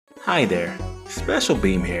Hi there, Special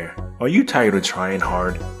Beam here. Are you tired of trying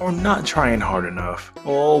hard or not trying hard enough?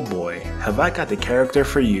 Oh boy, have I got the character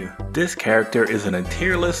for you. This character is in a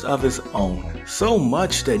tier list of its own. So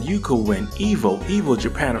much that you could win Evil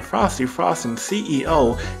Japan, Frosty Frost, and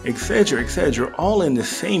CEO, etc, all in the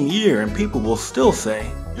same year, and people will still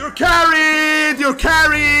say, "You're carried! You're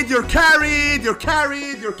carried! You're carried! You're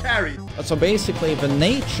carried! You're carried!" So basically, the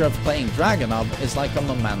nature of playing Dragunov is like a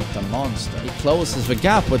momentum monster. He closes the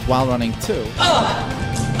gap with while running too.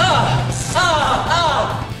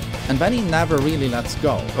 And then he never really lets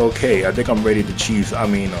go. Okay, I think I'm ready to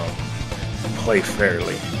play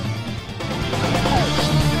fairly.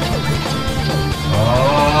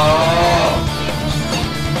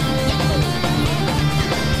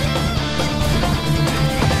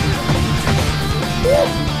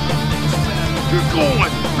 You're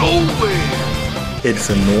going nowhere! It's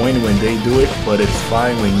annoying when they do it, but it's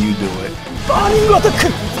fine when you do it.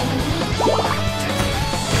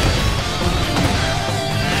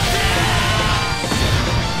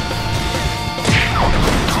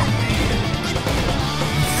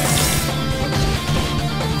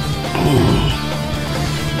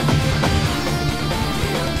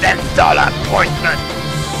 Dental appointment!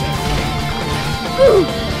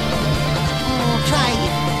 Try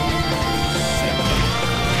it.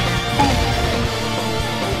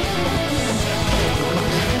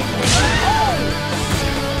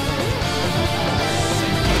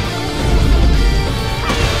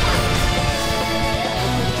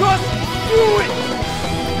 Just do it!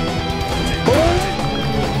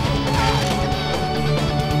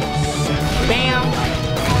 Bam.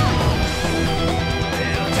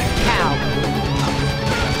 Pow.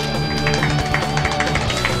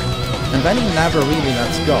 And then he never really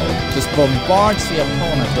lets go. Just bombards the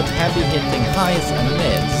opponent with heavy hitting highs and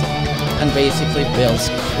mids, and basically builds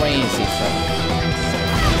crazy threats.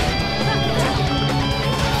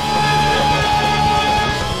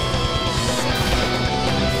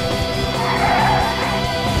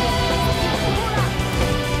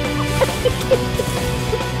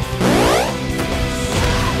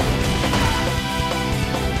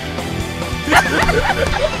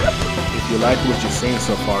 If you like what you've seen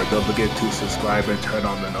so far, don't forget to subscribe and turn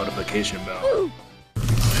on the notification bell.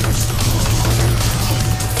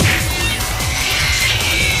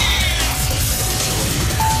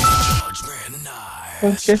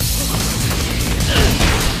 Okay.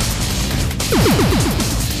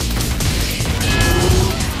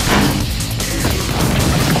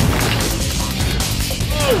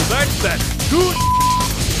 Oh, that's that good!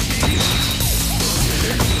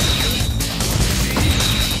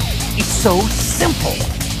 It's so simple.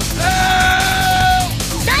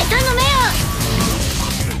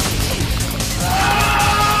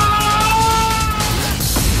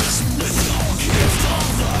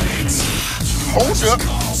 Hold up!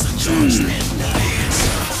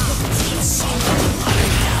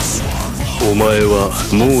 お前は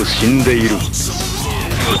もう死んでいる。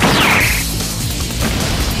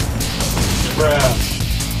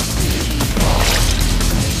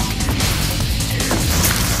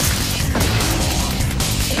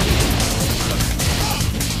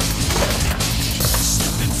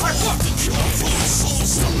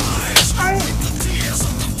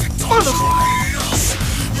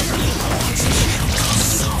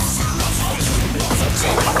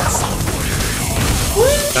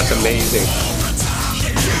That's amazing.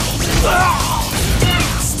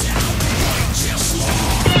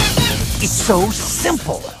 It's so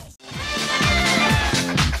simple.